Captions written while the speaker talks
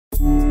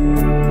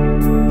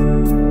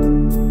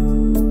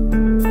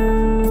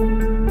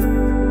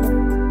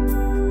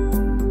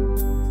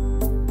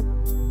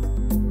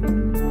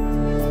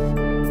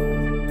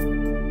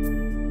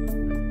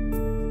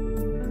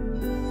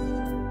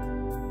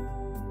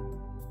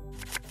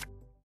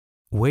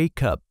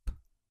Wake up.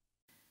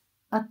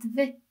 Att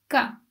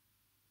väcka.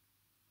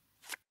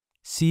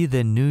 See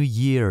the new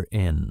year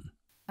in.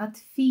 Att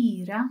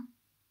fira.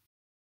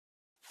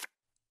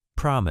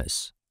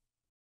 Promise.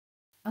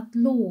 Att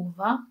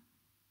lova.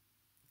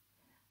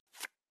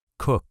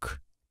 Cook.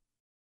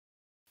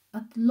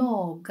 Att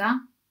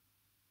laga.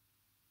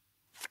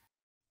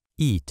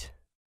 Eat.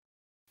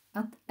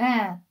 Att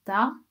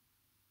äta.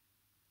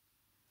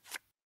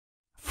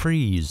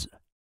 Freeze.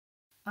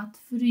 Att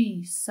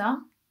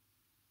frysa.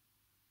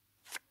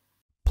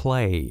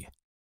 Play.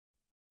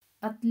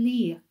 Att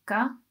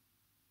leka.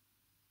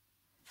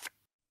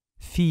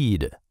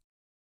 Feed.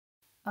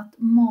 Att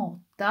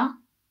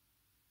mata.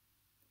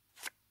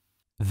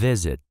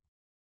 Visit.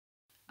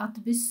 Att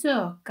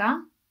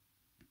besöka.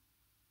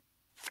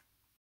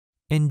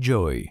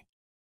 Enjoy.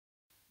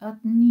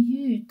 Att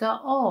njuta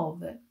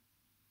av.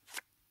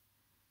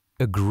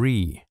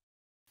 Agree.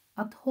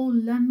 Att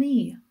hålla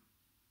med.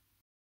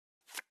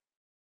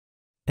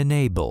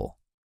 Enable.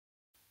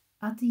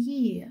 Att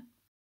ge.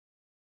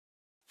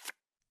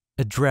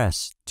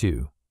 Address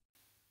to.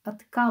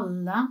 Att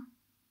kalla.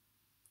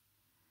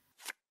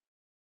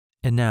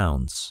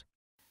 Announce.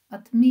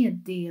 Att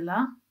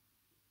meddela.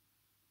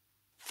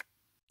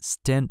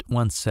 Stint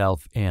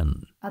oneself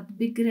in. Att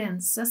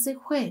begränsa sig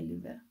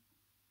själv.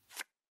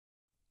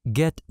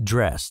 Get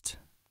dressed.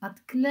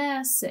 Att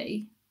klä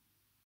sig.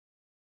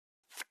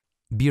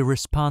 Be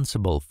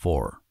responsible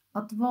for.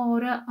 Att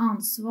vara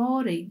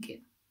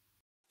ansvarig.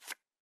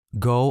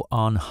 Go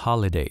on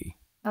holiday.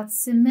 Att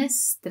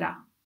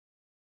semestra.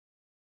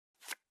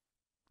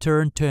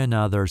 Turn to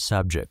another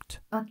subject.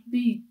 Att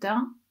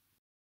byta.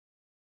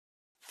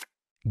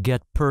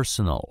 Get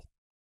personal.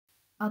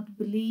 Att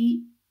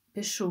bli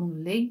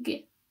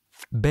personlig.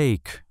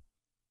 Bake.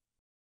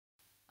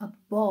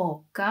 Att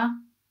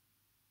baka.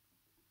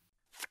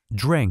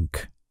 Drink.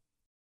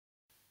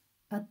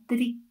 Att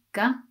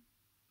dricka.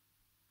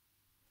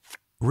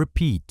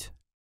 Repeat.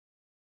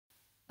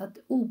 Att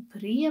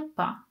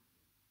upprepa.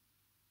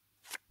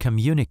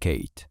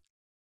 Communicate.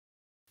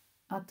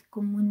 Att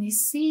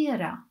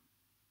kommunicera.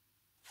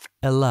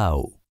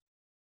 Allow.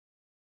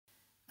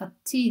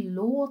 Att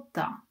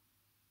tillåta.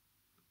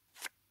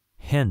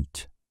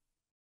 Hint.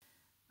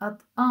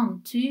 Att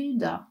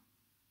antyda.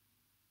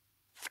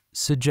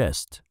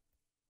 Suggest.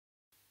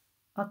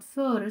 Att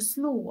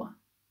föreslå.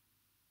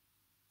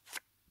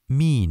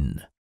 Mean.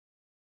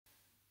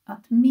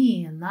 Att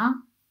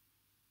mena.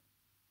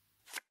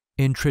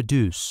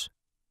 Introduce.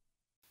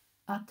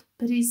 Att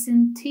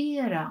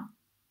presentera.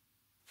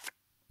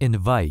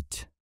 Invite.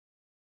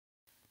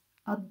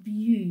 Att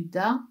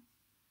bjuda.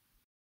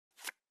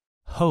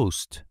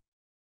 Host.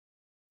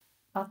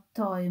 Att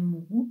ta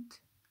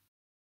emot.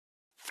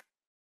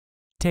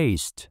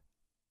 Taste.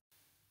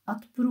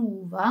 Att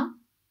prova.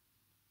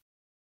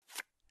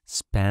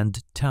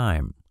 Spend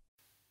time.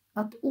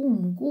 Att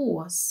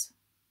umgås.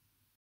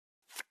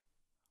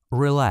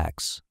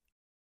 Relax.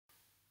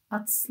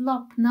 Att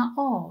slappna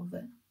av.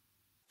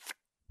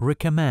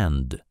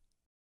 Recommend.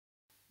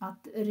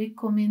 Att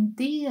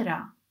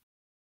rekommendera.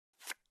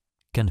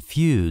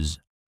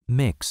 Confuse.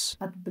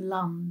 Mix. Att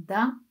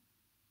blanda.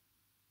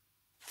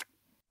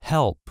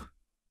 Help.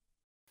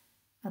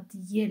 Att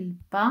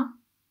hjälpa.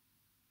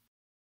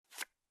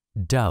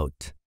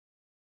 Doubt.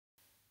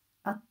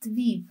 Att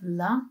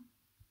tvivla.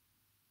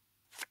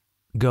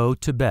 Go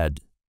to bed.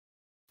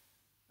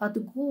 Att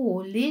gå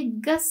och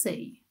lägga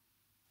sig.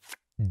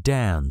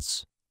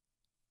 Dance.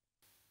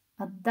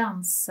 Att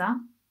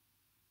dansa.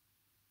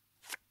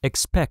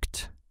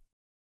 Expect.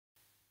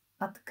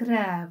 Att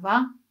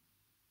kräva.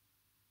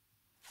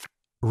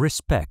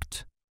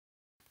 Respect.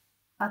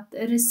 Att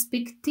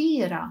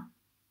respektera.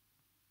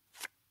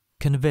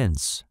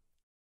 Convince.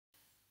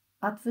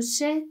 Att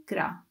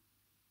försäkra.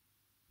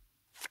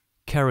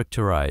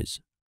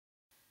 Characterize.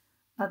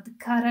 Att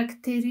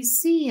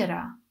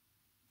karaktärisera.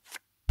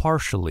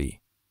 Partially.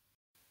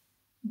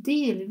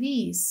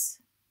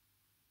 Delvis.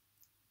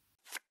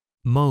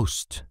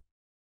 Most.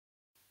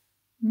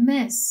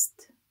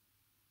 Mest.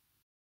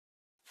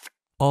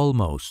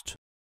 Almost.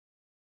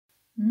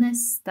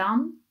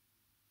 Nästan.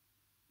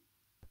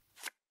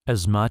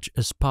 As much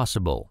as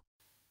possible.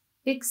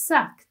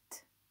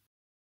 Exakt.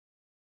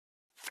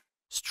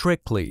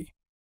 Strictly.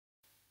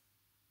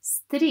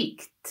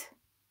 Strikt.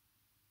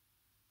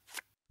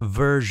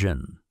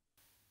 Version.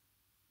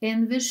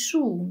 En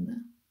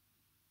version.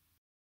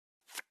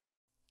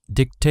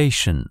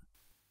 Dictation.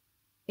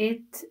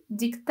 Ett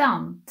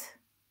diktant.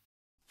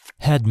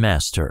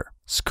 Headmaster.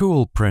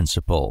 School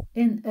principal.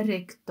 En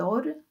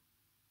rektor.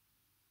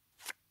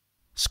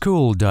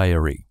 School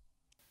diary.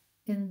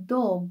 En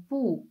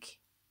dagbok.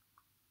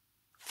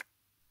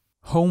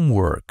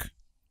 Homework.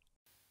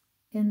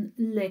 En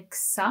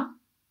läxa.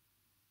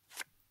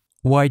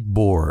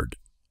 Whiteboard.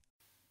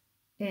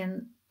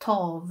 En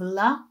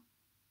tavla.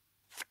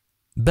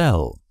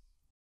 Bell.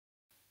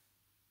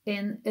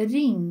 En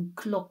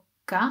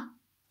ringklocka.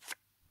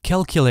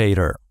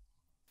 Calculator.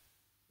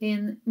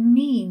 En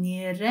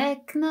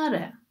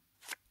miniräknare.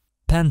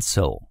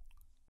 Pencil.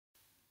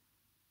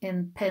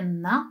 En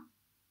penna.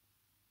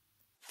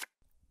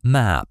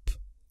 Map.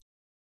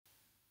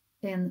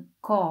 En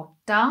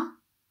karta.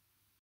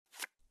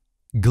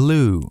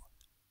 Glue.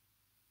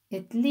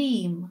 Ett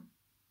lim.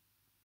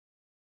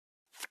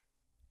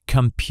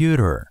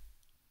 Computer.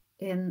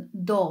 En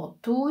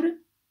dator.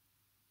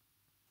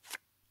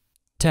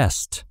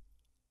 Test.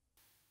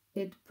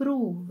 Ett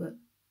prov.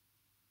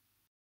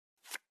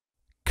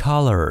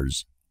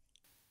 Colors.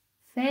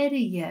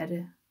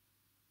 Färger.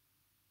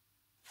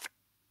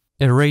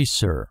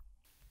 Eraser.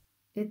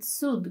 Ett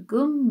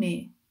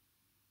suddgummi.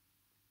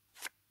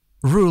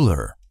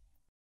 Ruler.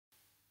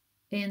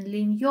 En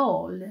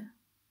linjal.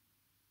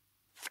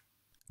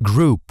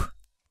 Group.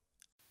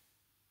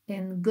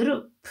 En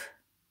grupp.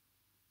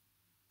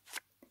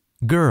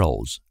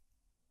 Girls.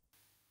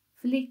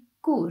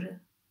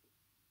 Flickor.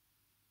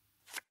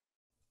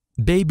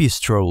 Baby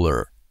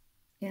stroller.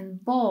 En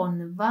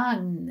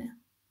barnvagn.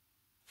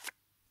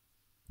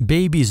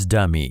 Baby's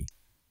dummy.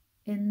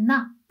 En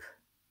napp.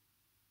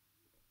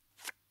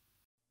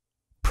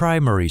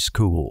 Primary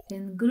school.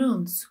 En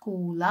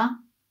grundskola.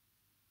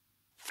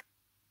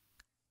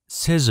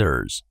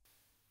 Scissors.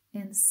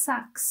 En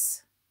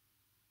sax.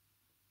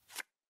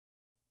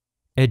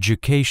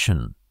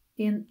 Education.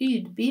 En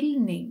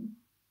utbildning.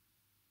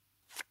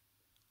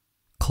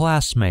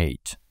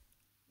 Classmate.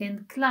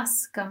 En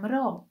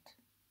klasskamrat.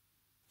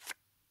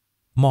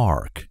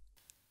 Mark.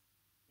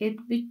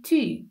 Ett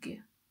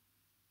betyg.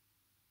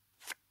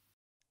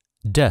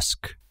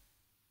 Desk.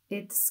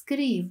 Ett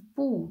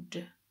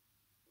skrivbord.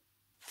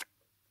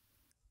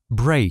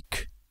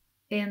 Break.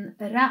 En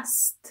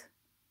rast.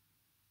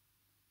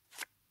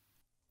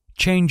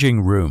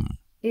 Changing room.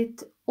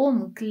 Ett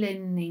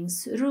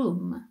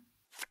omklädningsrum.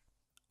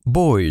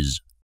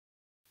 Boys.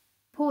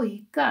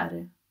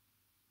 Pojkar.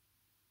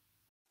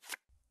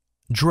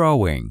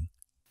 Drawing.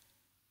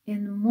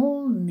 En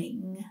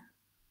målning.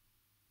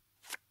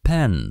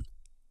 Pen.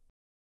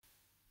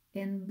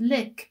 En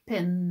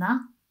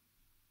bläckpenna.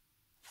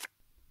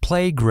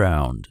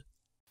 Playground.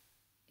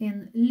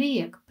 En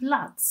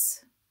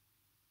lekplats.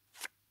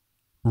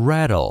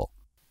 Rattle.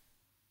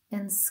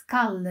 En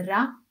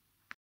skallra.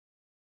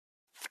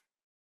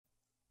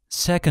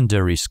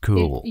 Secondary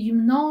school. Ett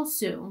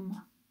gymnasium.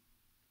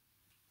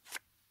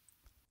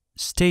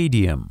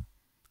 Stadium.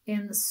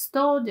 En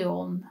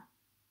stadion.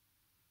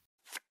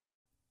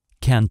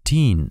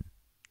 Canteen.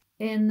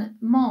 En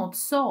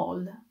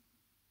matsal.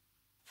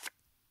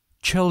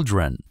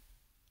 Children.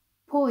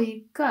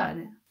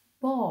 Pojkar.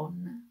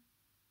 Barn.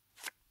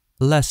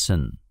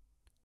 Lesson.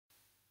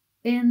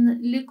 En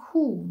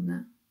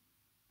lektion.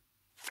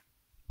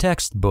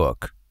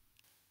 Textbook.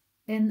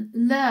 En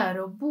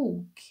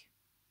lärobok.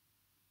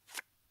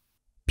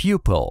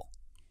 Pupil.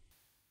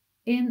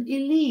 En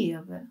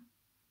elev.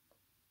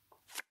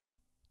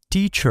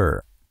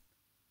 Teacher.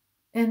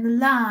 En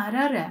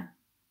lärare.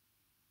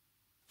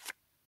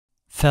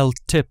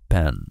 Felt tip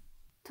pen.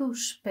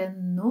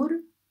 Tuschpennor.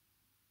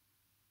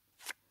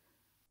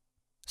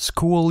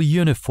 School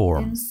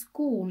uniform. En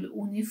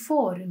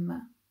skoluniform.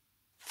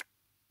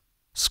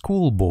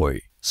 Schoolboy.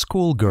 En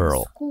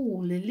Schoolgirl.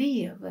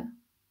 skolelev.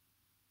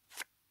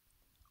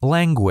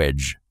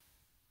 Language.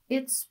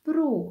 Ett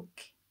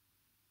språk.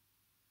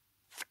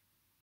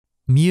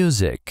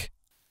 Music.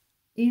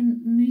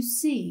 En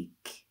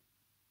musik.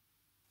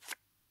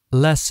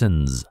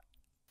 Lessons.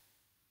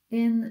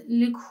 En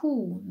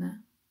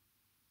lektion.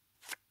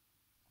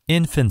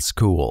 Infant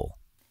school.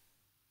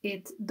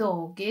 Ett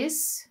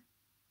dagis.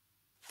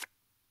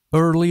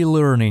 Early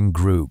learning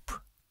group.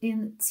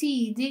 En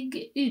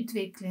tidig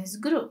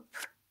utvecklingsgrupp.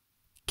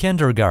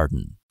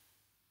 Kindergarten.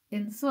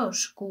 En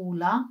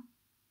förskola.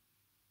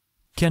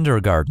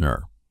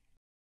 Kindergartner.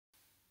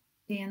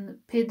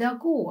 En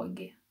pedagog.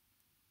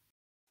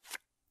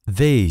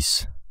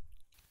 Vase.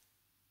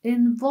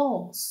 En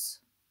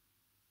vas.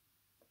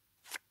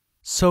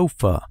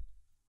 Sofa.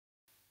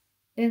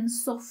 En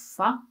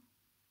soffa.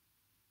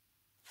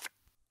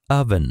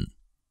 Oven.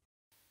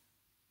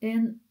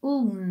 En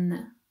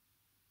ugn.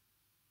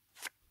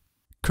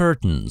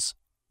 Curtains.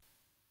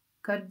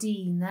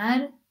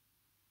 Gardiner.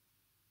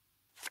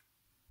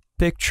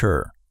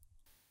 Picture.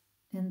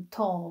 En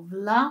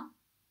tavla.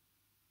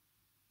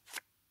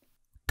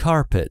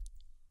 Carpet.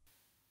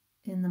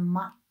 En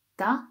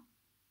matta.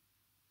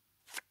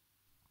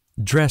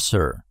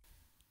 Dresser.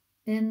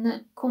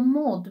 En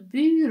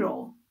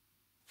kommodbyrå.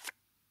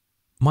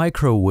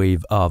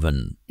 Microwave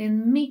oven.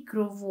 En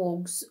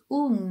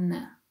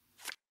mikrovågsugn.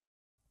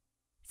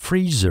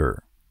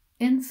 Freezer.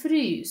 En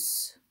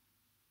frys.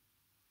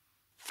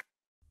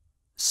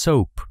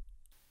 Soap.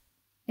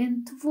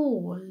 En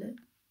tvål.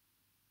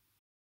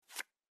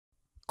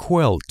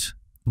 Quilt.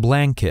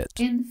 Blanket.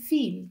 En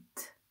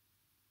filt.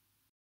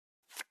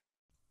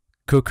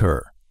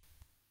 Cooker.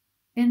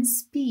 En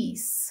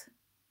spis.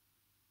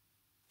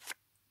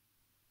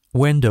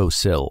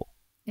 Windowsill.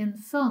 En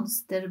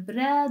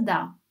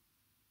fönsterbräda.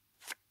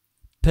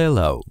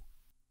 Pillow.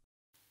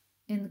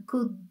 En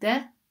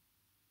kudde.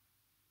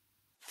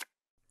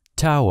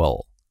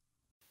 Towel.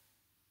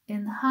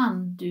 En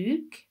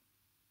handduk.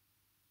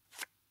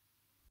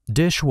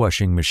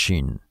 Dishwashing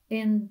machine.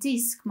 En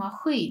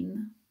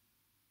diskmaskin.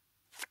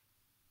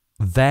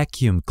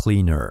 Vacuum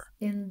cleaner.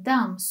 En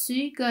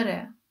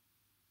dammsugare.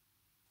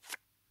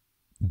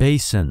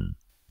 Basin.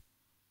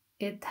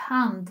 Ett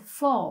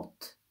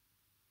handfat.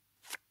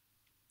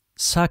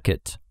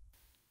 Socket.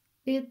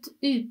 Ett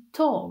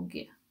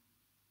uttag.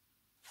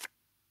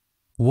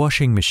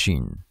 Washing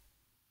machine.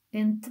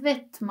 En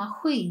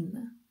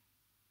tvättmaskin.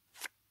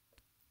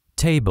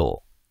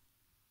 Table.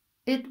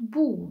 Ett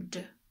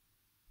bord.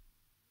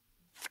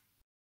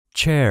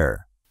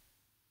 Chair.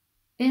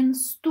 En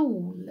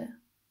stol.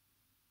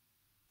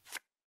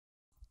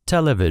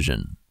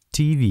 Television.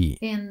 TV.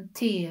 En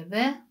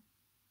TV.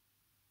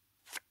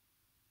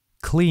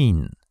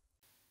 Clean.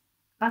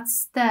 Att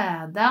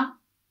städa.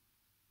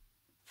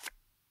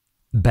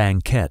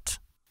 Banquet.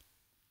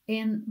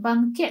 En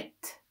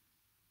bankett.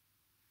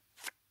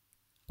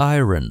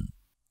 Iron.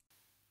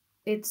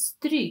 Ett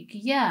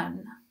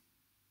strykjärn.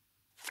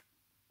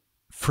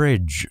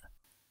 Fridge.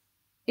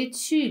 Ett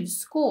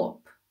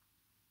kylskåp.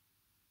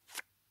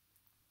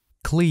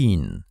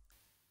 Clean.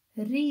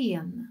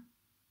 Ren.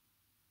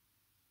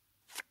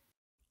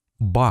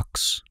 Box.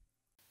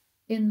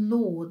 En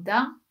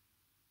låda.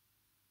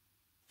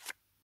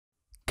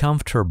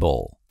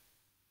 Comfortable.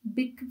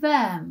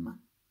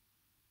 Bekväm.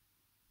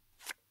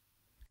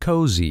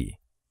 Cozy.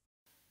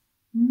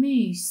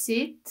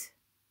 Mysigt.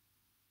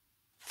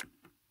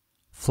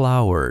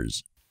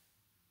 Flowers.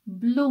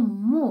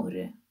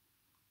 Blommor.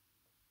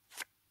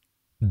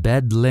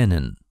 Bed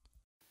linen.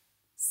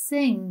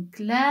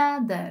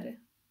 Sängkläder.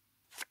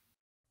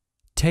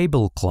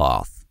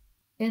 Tablecloth.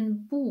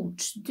 En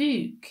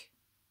bordsduk.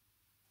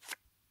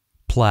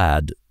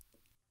 Plaid.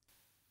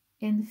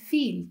 En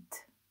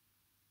filt.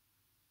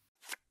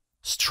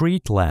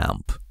 Street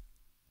lamp.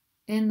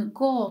 En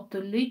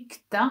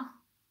gatulykta.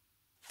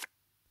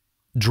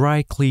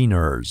 Dry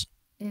cleaners.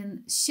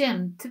 En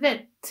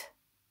kemtvätt.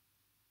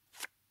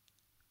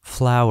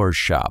 Flower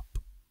shop.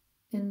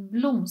 En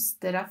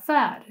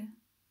blomsteraffär.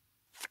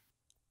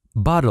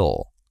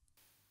 Bottle.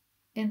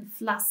 En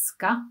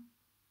flaska.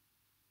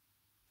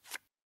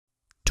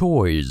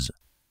 Toys.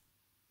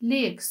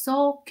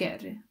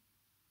 Leksaker.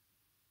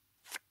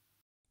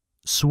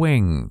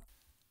 Swing.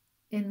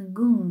 En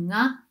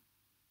gunga.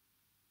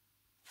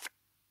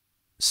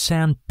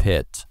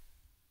 Sandpit.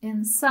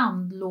 En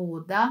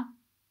sandlåda.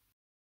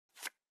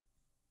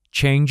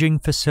 Changing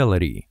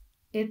facility.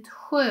 Ett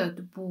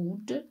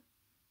skötbord.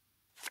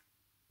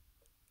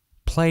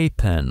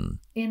 Playpen.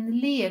 En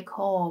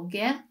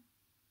lekhage.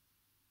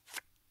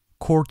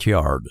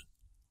 Courtyard.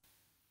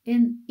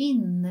 En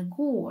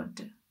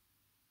innergård.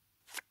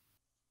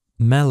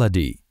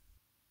 Melody.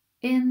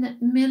 En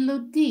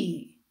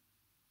melodi.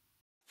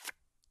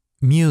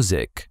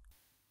 Music.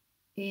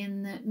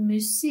 En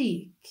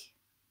musik.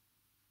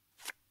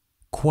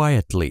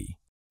 Quietly.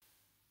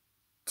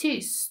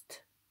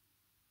 Tyst.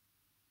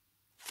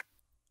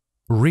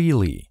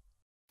 Really.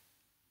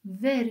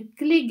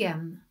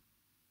 Verkligen.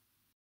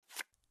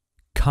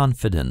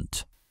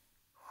 Confident.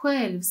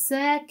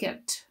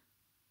 Självsäkert.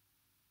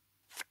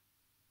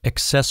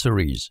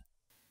 Accessories.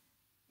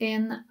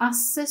 En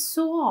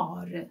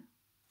accessoar.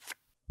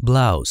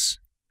 Blouse.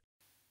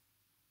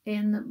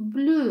 En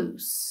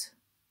blus.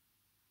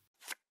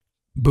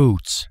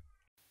 Boots.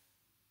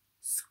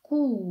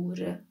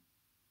 Skor.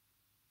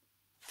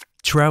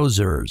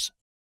 Trousers.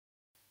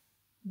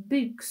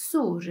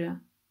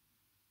 Byxor.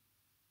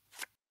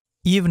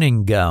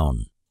 Evening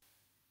gown.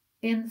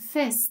 En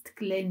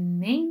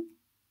festklänning.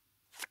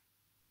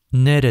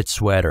 Knitted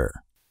sweater.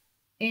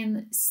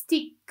 En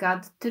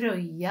stickad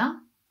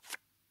tröja.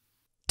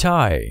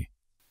 Tie.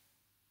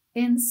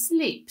 En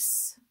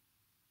slips.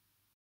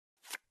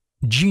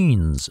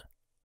 Jeans.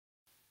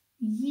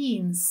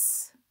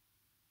 Jeans.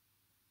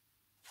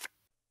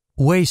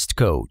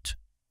 Waistcoat.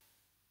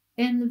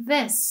 En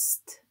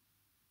väst.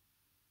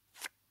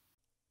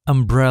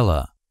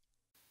 Umbrella.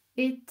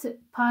 Ett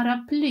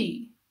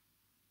paraply.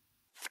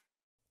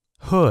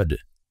 Hood.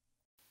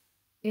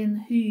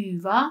 En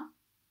huva.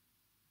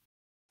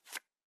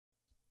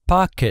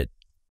 Pocket.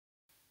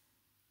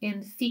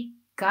 En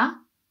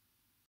ficka.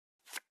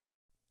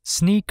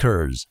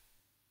 Sneakers.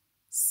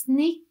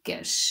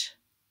 Snickers.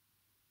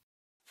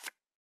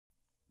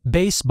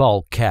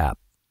 Baseball cap.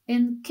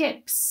 En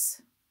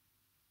keps.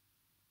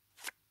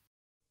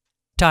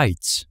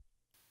 Tights.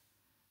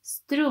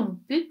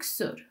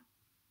 Strumpbyxor.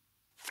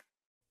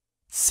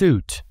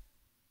 Suit.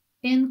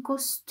 En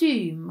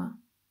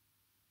kostym.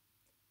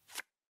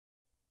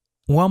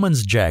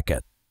 Woman's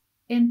jacket.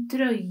 En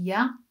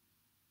tröja.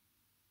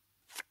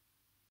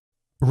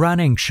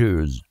 Running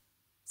shoes.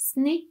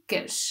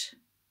 Snickers.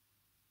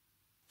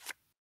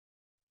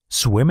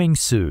 Swimming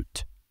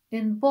suit.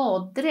 En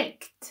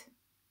baddräkt.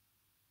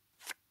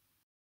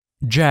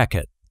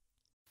 Jacket.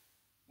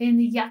 En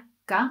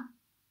jacka.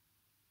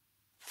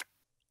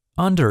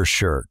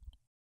 Undershirt.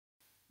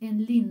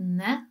 En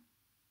linne.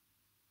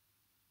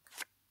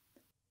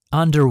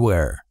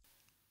 Underwear.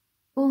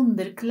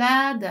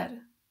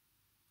 Underkläder.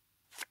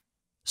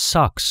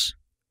 Socks.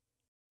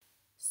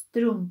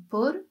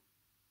 Strumpor.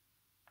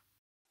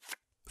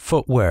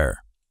 Footwear.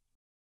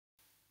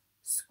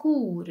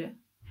 skor,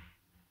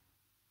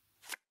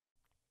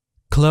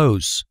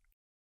 Clothes.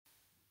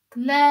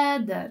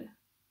 kläder,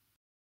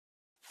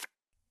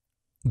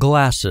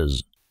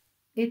 Glasses.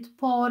 ett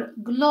par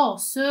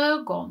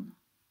glasögon,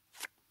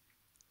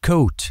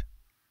 Coat.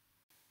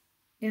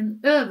 en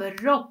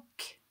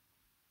överrock,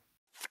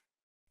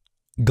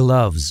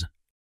 Gloves.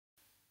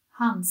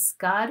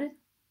 handskar,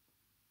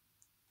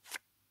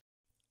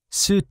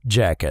 Suit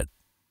jacket.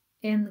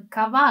 en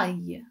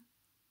kavaj,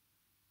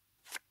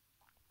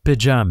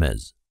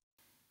 Pajamas.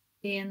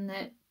 en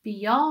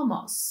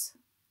pyjamas,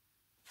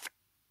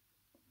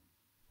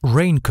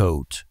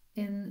 Raincoat.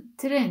 en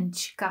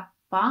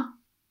trenchkappa,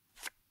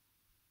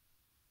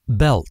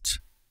 Belt.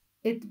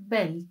 ett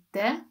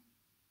bälte,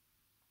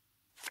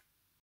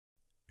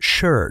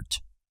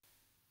 Shirt.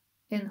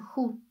 en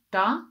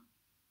skjorta,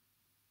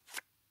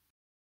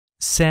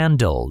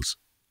 Sandals.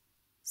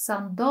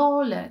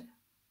 sandaler,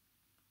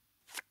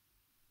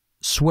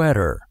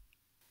 Sweater.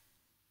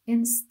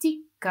 en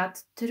stickad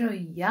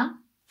tröja,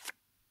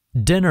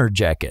 Dinner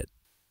jacket.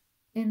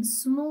 en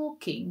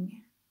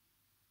smoking,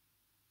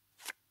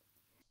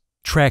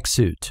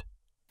 Tracksuit.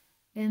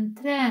 en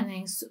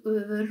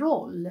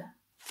träningsöverroll,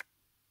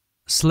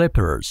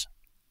 Slippers.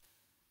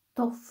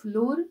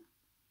 tofflor,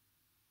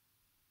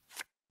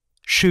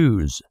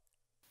 Shoes.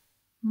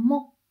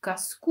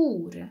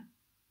 mockaskor,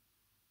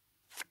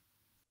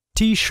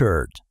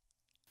 T-shirt.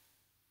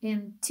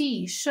 en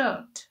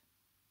t-shirt,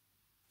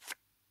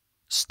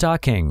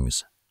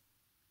 Stockings.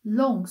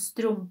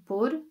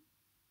 långstrumpor,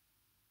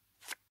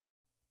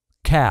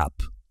 Cap.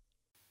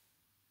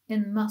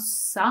 en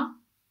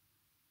mössa,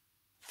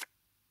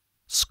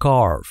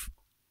 Scarf.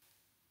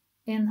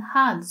 en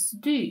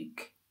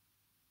halsduk,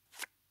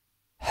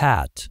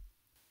 Hat.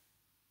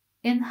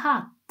 en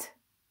hatt,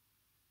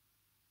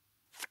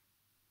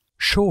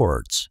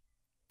 Shorts.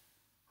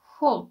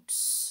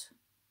 shorts,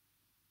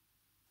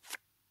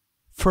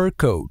 Fur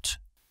coat.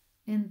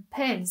 en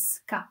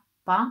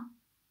pälskappa,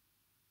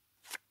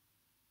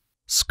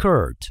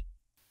 Skirt.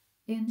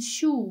 en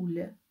kjol,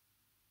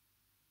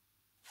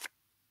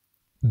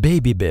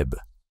 Baby bib.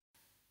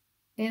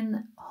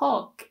 en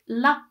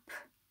haklapp,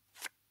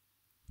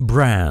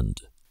 Brand.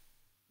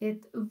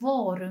 ett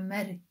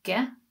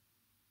varumärke,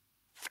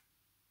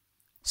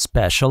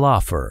 Special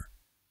offer.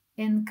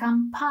 en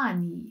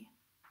kampanj,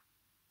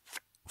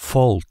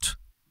 Fault.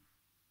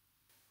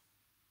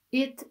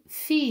 ett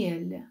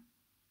fel,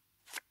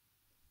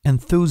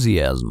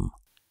 Enthusiasm.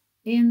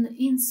 en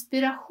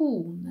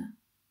inspiration,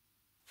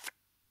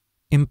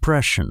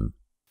 Impression.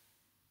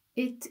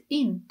 ett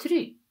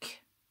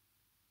intryck,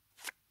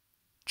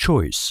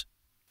 Choice.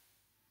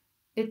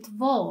 ett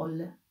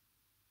val,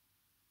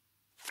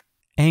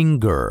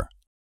 Anger.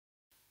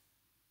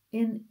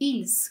 en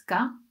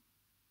ilska,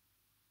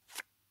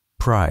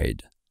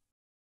 Pride.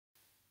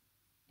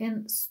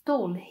 en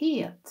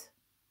stolthet,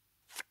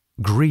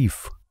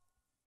 Grief.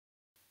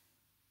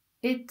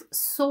 ett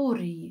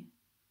sorg,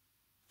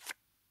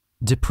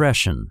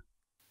 Depression.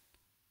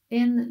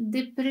 en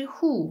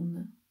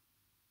depression,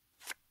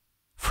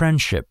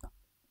 Friendship.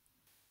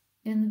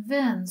 en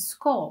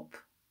vänskap,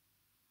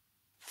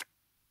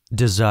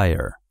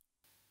 Desire.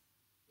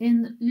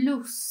 en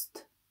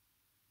lust,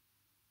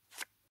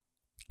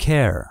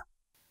 Care.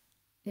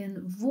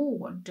 en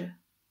vård,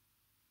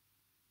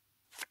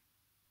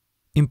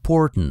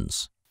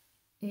 Importance.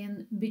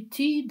 en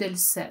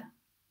betydelse,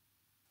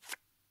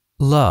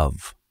 Love.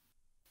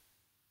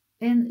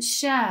 en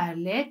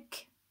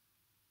kärlek,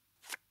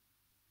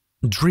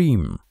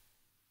 Dream.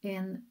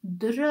 en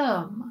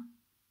dröm,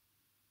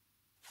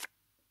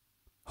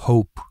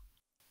 Hope.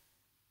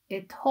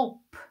 ett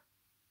hopp,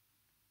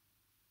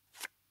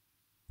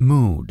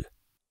 Mood.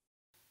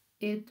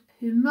 ett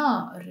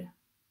humör,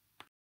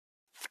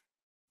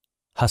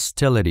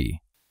 Hostility.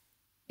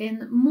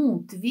 en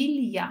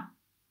motvilja,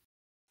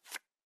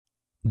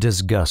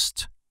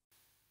 Disgust.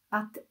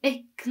 att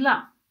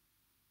äckla,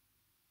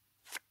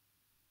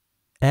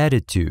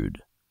 Attitude.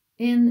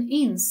 en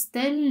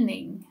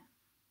inställning,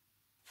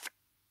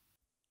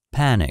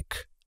 Panic.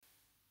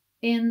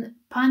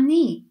 en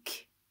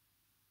panik,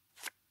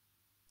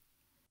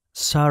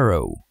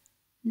 Sorrow.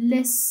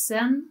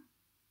 ledsen,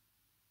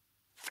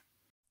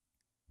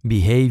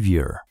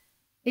 Behavior.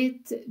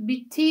 ett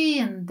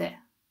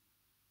beteende,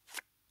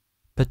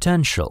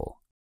 Potential.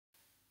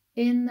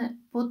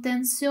 en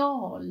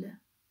potential,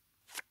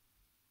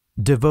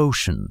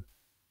 Devotion.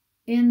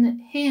 en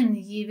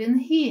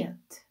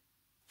hängivenhet,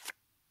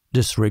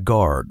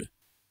 Disregard.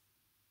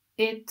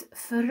 ett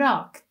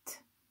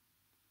förakt,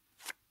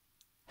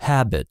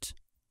 Habit.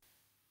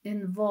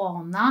 en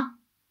vana,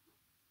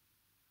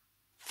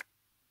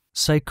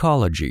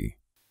 Psychology.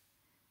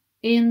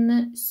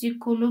 en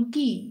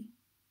psykologi,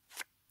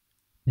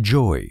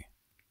 Joy.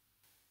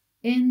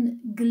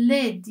 en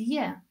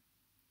glädje,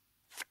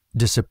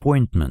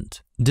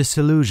 Disappointment.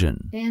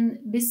 Disillusion.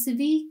 en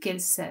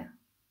besvikelse,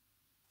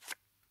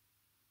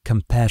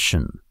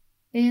 Compassion.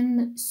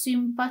 en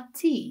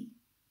sympati,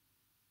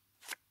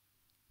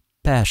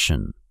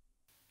 Passion.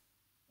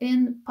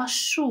 En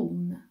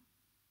passion.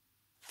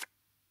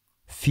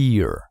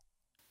 Fear.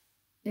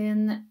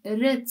 En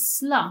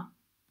rädsla.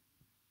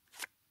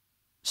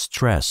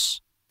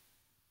 Stress.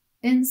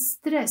 En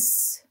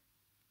stress.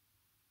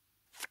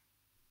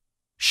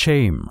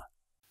 Shame.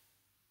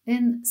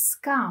 En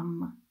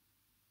skam.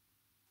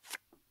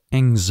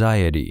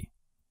 Anxiety.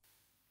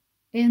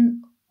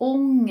 En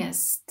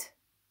ångest.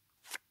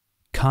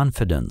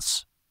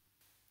 Confidence.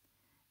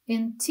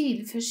 En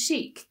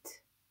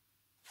tillförsikt.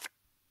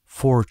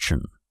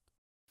 Fortune.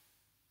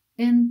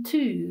 En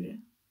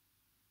tur.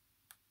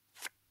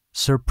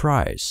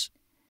 Surprise.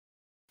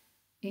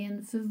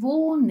 En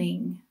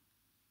förvåning.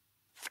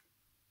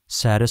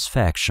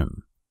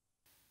 Satisfaction.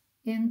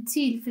 En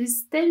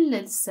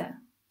tillfredsställelse.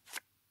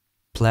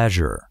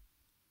 Pleasure.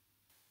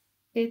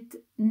 Ett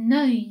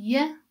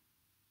nöje.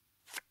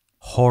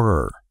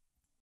 Horror.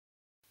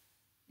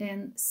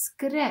 En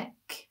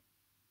skräck.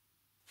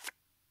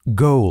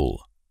 Goal.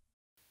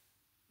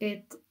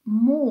 Ett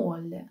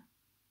mål.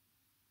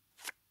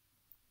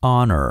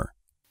 Honor.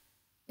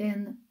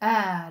 En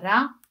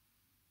ära.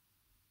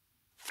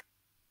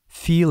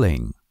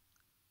 Feeling.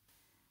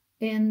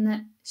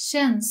 En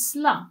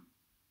känsla.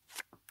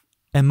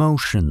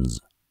 Emotions.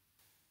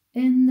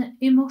 En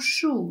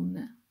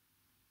emotion.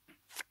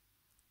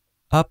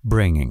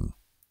 Upbringing.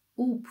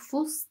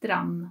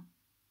 Uppfostran.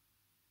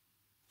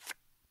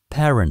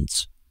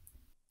 Parents.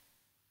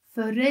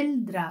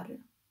 Föräldrar.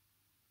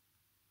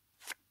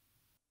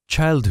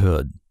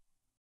 Childhood.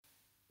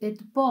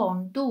 Ett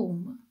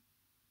barndom.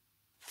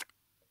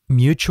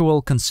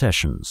 Mutual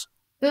concessions.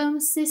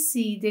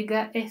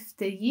 Ömsesidiga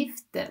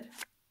eftergifter.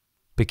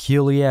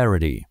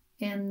 Peculiarity.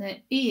 En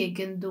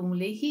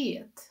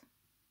egendomlighet.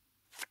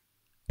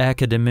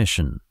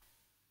 Academician.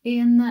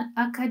 En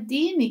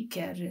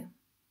akademiker.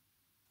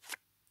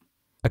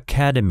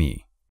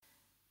 Academy.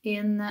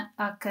 En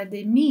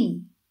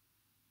akademi.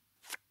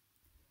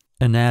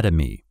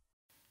 Anatomy.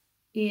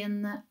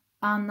 En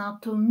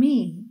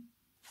anatomi.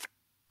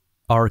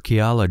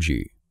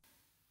 Archaeology.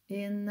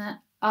 En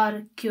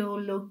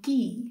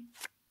arkeologi.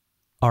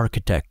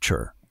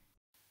 Architecture.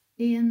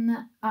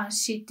 En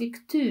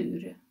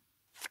arkitektur.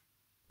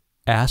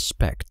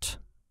 Aspect.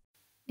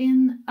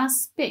 En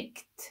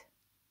aspekt.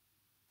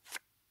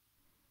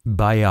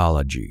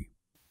 Biology.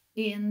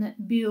 En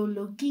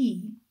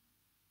biologi.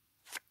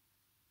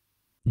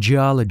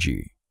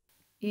 Geology.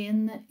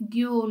 En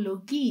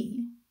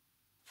geologi.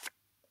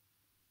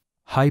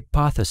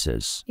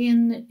 Hypothesis.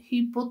 En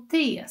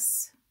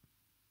hypotes.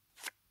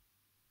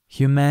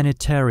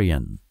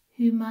 Humanitarian.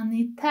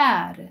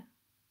 Humanitär.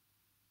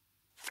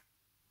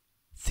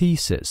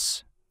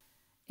 Thesis.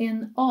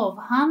 En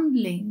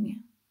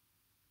avhandling.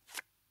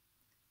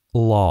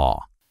 Law.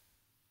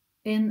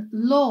 En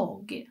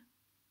lag.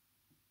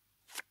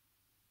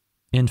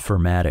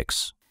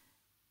 Informatics.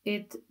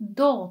 Ett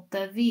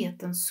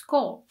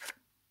datavetenskap.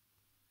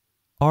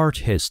 Art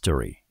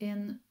history.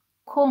 En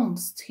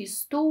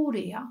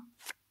konsthistoria.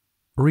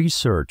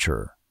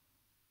 Researcher.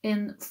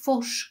 En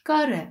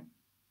forskare.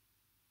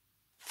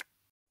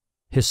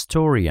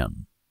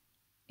 Historian.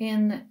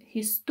 En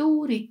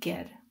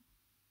historiker.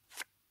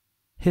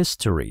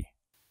 History.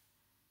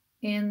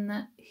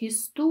 En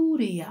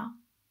historia.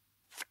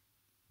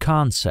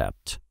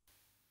 Concept.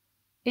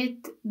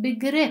 Ett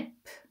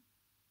begrepp.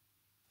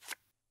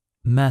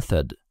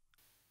 Method.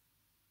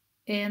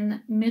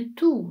 En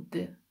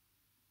metod.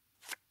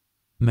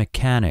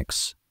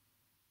 Mechanics.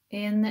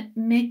 En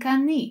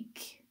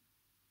mekanik.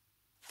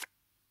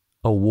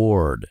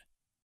 Award.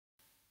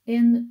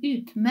 En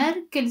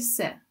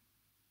utmärkelse.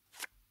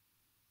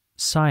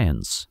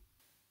 Science.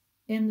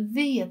 En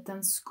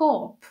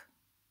vetenskap.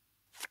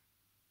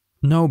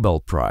 Nobel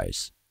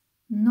Prize.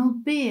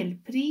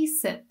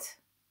 Nobelpriset.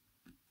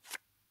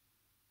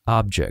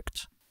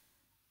 Object.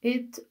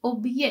 Ett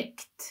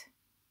objekt.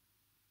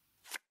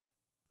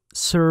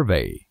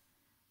 Survey.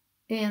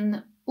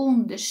 En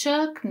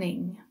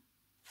undersökning.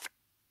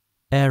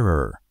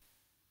 Error.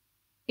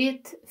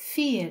 Ett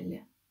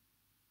fel.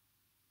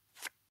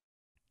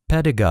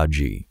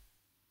 Pedagogy.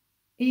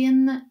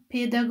 En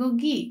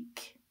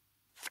pedagogik.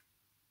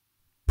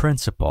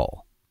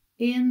 Principle.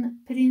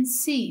 En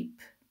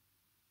princip.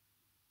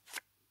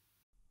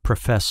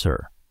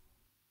 Professor.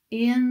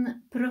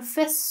 En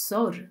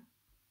professor.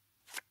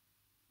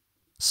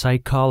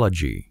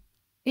 Psychology.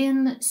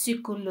 En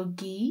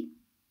psykologi.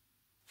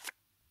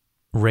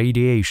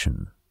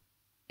 Radiation.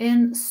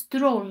 En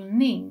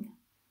strålning.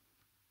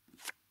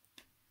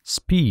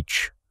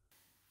 Speech.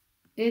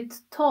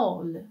 Ett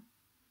tal.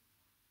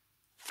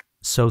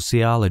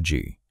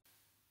 Sociology.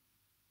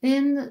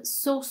 En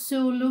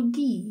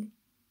sociologi.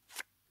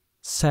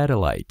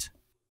 Satellite.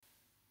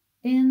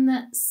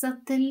 En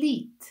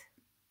satellit.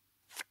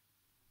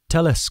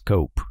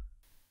 Telescope.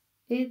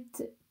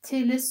 Ett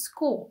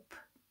teleskop.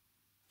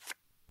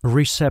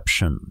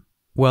 Reception.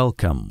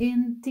 Welcome.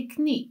 En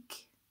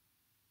teknik.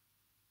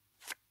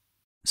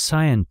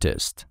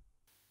 Scientist.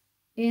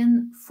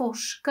 En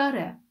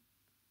forskare.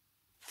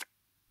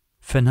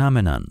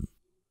 Phenomenon.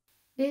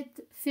 Ett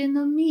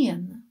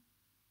fenomen.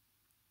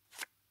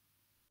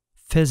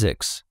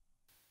 physics,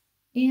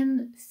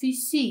 En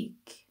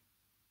fysik.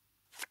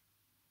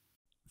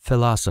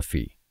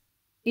 philosophy,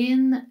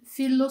 En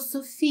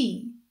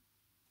filosofi.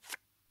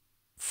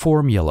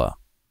 formula,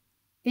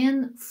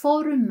 En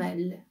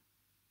formel.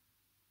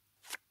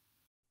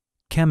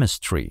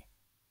 chemistry,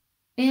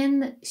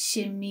 En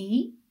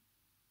kemi.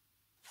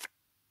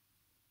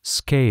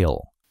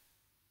 scale,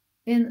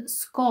 En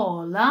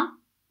skala.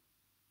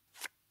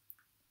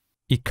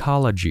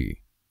 ecology,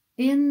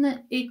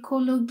 En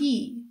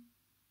ekologi.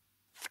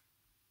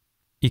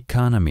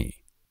 economy,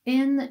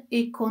 En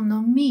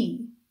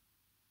ekonomi.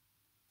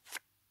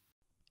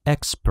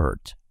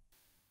 expert,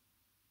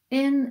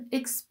 En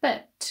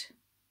expert.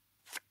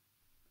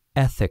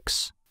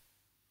 ethics,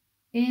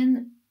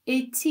 En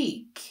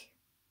etik.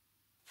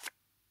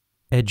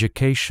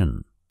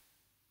 education,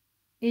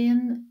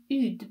 En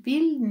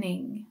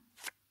utbildning.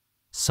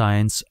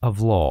 science of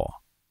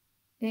law,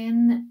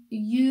 En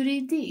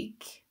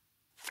juridik.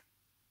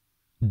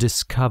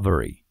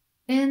 discovery.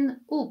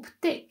 En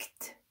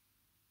upptäckt.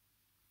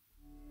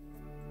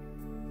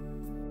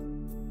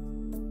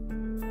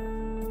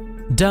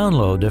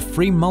 Download the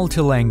free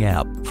Multilang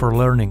app for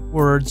learning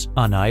words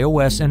on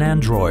iOS and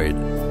Android.